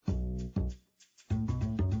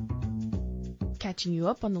catching you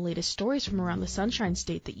up on the latest stories from around the Sunshine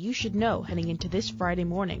State that you should know heading into this Friday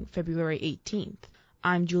morning, February 18th.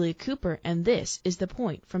 I'm Julia Cooper, and this is The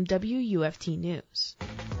Point from WUFT News.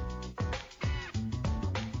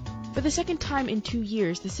 For the second time in 2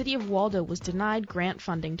 years, the city of Waldo was denied grant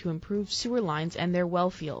funding to improve sewer lines and their well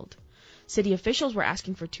field. City officials were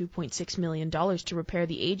asking for $2.6 million to repair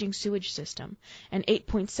the aging sewage system and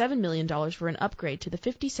 $8.7 million for an upgrade to the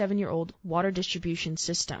 57-year-old water distribution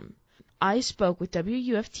system. I spoke with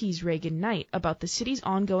WUFT's Reagan about the city's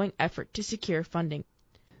ongoing effort to secure funding.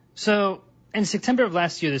 So, in September of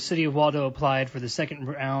last year, the city of Waldo applied for the second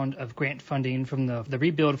round of grant funding from the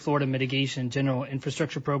Rebuild Florida Mitigation General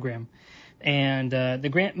Infrastructure Program. And the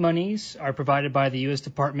grant monies are provided by the U.S.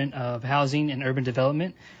 Department of Housing and Urban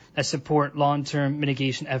Development that support long-term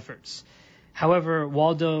mitigation efforts. However,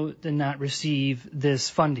 Waldo did not receive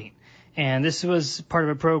this funding. And this was part of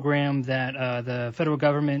a program that the federal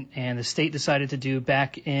government and the state decided to do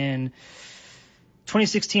back in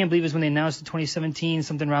 2016, I believe, is when they announced it, 2017,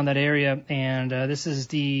 something around that area. And this is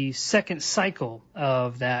the second cycle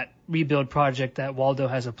of that rebuild project that Waldo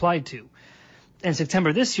has applied to. In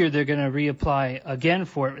September this year, they're going to reapply again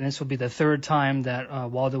for it, and this will be the third time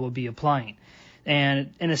that Waldo will be applying.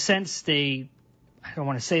 And in a sense, I don't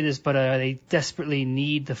want to say this, but they desperately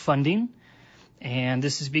need the funding. And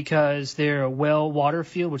this is because their well water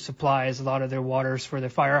field, which supplies a lot of their waters for their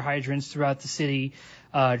fire hydrants throughout the city,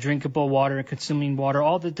 drinkable water and consuming water,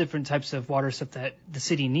 all the different types of water stuff that the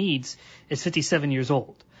city needs, is 57 years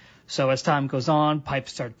old. So as time goes on,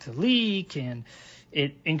 pipes start to leak, and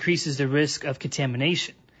it increases the risk of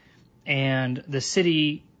contamination. And the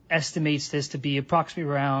city estimates this to be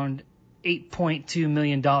approximately around $8.2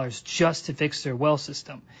 million just to fix their well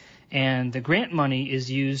system. And the grant money is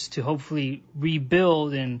used to hopefully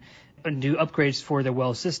rebuild and do upgrades for their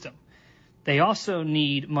well system. They also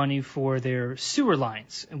need money for their sewer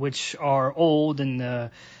lines, which are old, and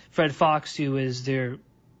Fred Fox, who is their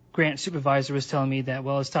grant supervisor, was telling me that,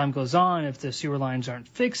 well, as time goes on, if the sewer lines aren't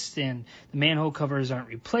fixed and the manhole covers aren't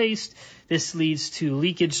replaced, this leads to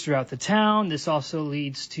leakage throughout the town. This also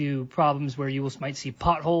leads to problems where you might see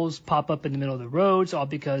potholes pop up in the middle of the roads, all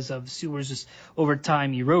because of sewers just over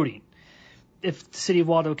time eroding. If the city of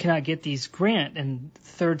Waldo cannot get these grant, and the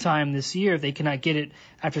third time this year, if they cannot get it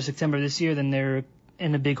after September this year, then they're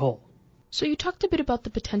in a big hole. So you talked a bit about the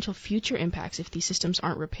potential future impacts if these systems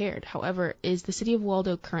aren't repaired. However, is the city of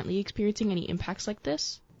Waldo currently experiencing any impacts like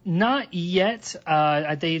this? Not yet.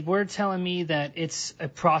 They were telling me that it's a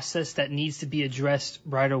process that needs to be addressed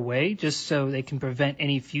right away, just so they can prevent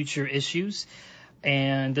any future issues.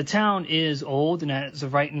 And the town is old, and as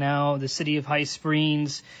of right now, the city of High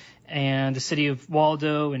Springs and the city of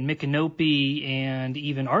Waldo and Micanopy and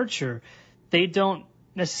even Archer, they don't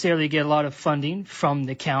necessarily get a lot of funding from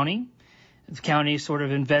the county. The county sort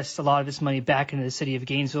of invests a lot of its money back into the city of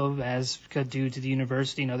Gainesville, as due to the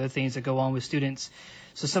university and other things that go on with students.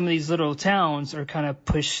 So some of these little towns are kind of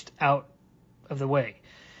pushed out of the way.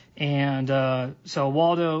 And so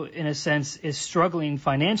Waldo, in a sense, is struggling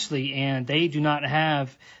financially, and they do not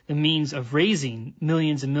have the means of raising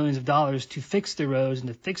millions and millions of dollars to fix their roads and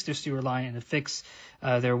to fix their sewer line and to fix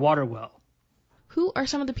their water well. Who are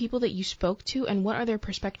some of the people that you spoke to, and what are their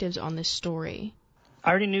perspectives on this story? I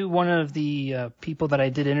already knew one of the people that I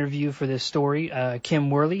did interview for this story, Kim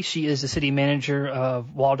Worley. She is the city manager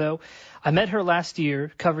of Waldo. I met her last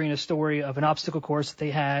year covering a story of an obstacle course that they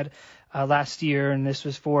had last year, and this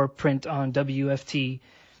was for print on WFT.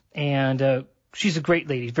 And she's a great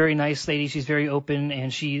lady, very nice lady. She's very open,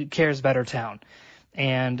 and she cares about her town.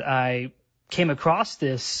 And I came across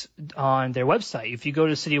this on their website. If you go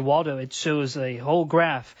to the city of Waldo, it shows a whole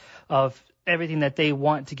graph of everything that they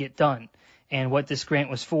want to get done, and what this grant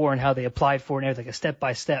was for and how they applied for it, and everything, like a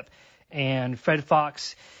step-by-step. And Fred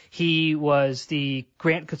Fox, he was the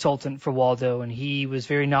grant consultant for Waldo, and he was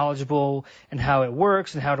very knowledgeable in how it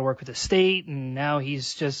works and how to work with the state. And now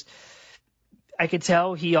he's just, I could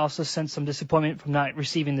tell he also sensed some disappointment from not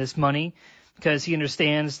receiving this money, because he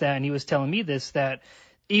understands that, and he was telling me this, that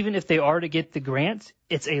even if they are to get the grant,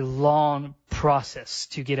 it's a long process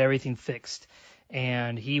to get everything fixed.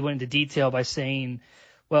 And he went into detail by saying,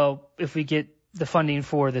 well, if we get the funding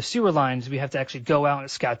for the sewer lines, we have to actually go out and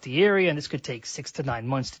scout the area, and this could take 6 to 9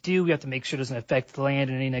 months to do. We have to make sure it doesn't affect the land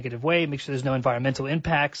in any negative way, make sure there's no environmental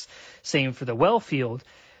impacts. Same for the well field.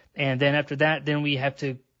 And then after that, then we have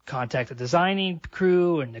to contact the designing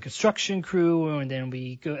crew and the construction crew, and then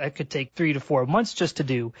that could take 3 to 4 months just to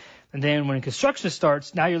do. And then when construction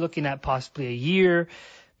starts, now you're looking at possibly a year,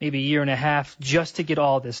 maybe a year and a half just to get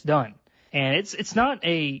all this done. And it's not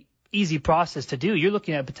a easy process to do. You're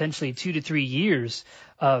looking at potentially 2 to 3 years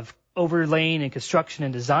of overlaying and construction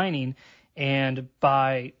and designing, and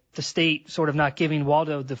by the state sort of not giving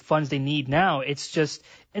Waldo the funds they need now, it's just,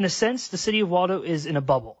 in a sense, the city of Waldo is in a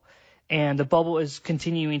bubble. And the bubble is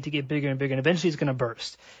continuing to get bigger and bigger, and eventually it's going to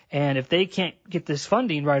burst. And if they can't get this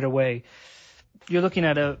funding right away, you're looking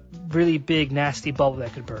at a really big, nasty bubble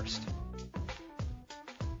that could burst.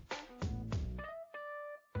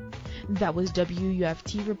 That was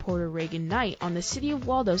WUFT reporter Reagan Knight on the city of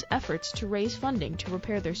Waldo's efforts to raise funding to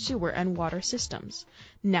repair their sewer and water systems.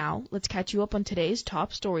 Now, let's catch you up on today's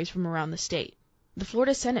top stories from around the state. The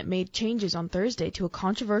Florida Senate made changes on Thursday to a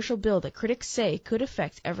controversial bill that critics say could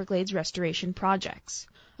affect Everglades restoration projects.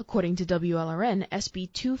 According to WLRN,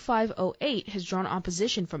 SB 2508 has drawn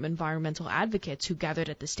opposition from environmental advocates who gathered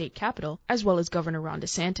at the state capitol, as well as Governor Ron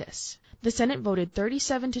DeSantis. The Senate voted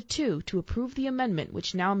 37-2 to approve the amendment,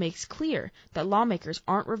 which now makes clear that lawmakers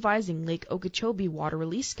aren't revising Lake Okeechobee water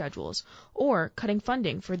release schedules or cutting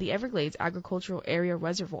funding for the Everglades Agricultural Area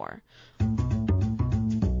Reservoir.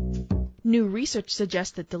 New research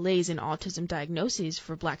suggests that delays in autism diagnoses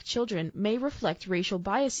for Black children may reflect racial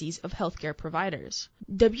biases of healthcare providers.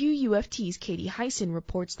 WUFT's Katie Hyson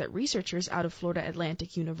reports that researchers out of Florida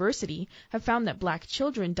Atlantic University have found that Black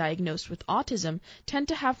children diagnosed with autism tend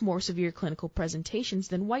to have more severe clinical presentations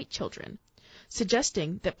than white children,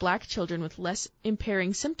 suggesting that Black children with less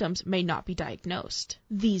impairing symptoms may not be diagnosed.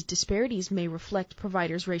 These disparities may reflect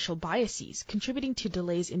providers' racial biases, contributing to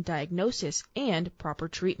delays in diagnosis and proper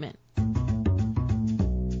treatment.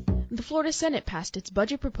 The Florida Senate passed its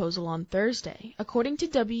budget proposal on Thursday. According to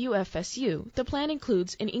WFSU, the plan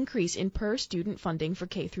includes an increase in per-student funding for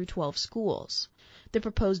K-12 schools. The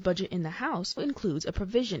proposed budget in the House includes a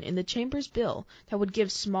provision in the Chamber's bill that would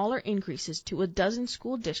give smaller increases to a dozen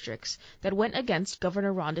school districts that went against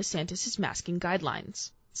Governor Ron DeSantis' masking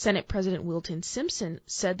guidelines. Senate President Wilton Simpson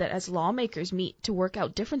said that as lawmakers meet to work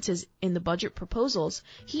out differences in the budget proposals,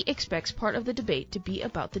 he expects part of the debate to be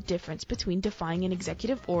about the difference between defying an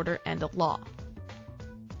executive order and a law.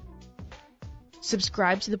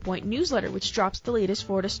 Subscribe to The Point newsletter, which drops the latest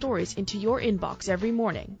Florida stories into your inbox every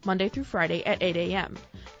morning, Monday through Friday at 8 a.m.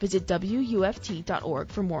 Visit WUFT.org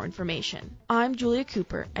for more information. I'm Julia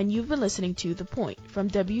Cooper, and you've been listening to The Point from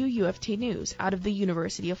WUFT News out of the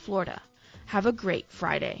University of Florida. Have a great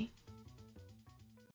Friday.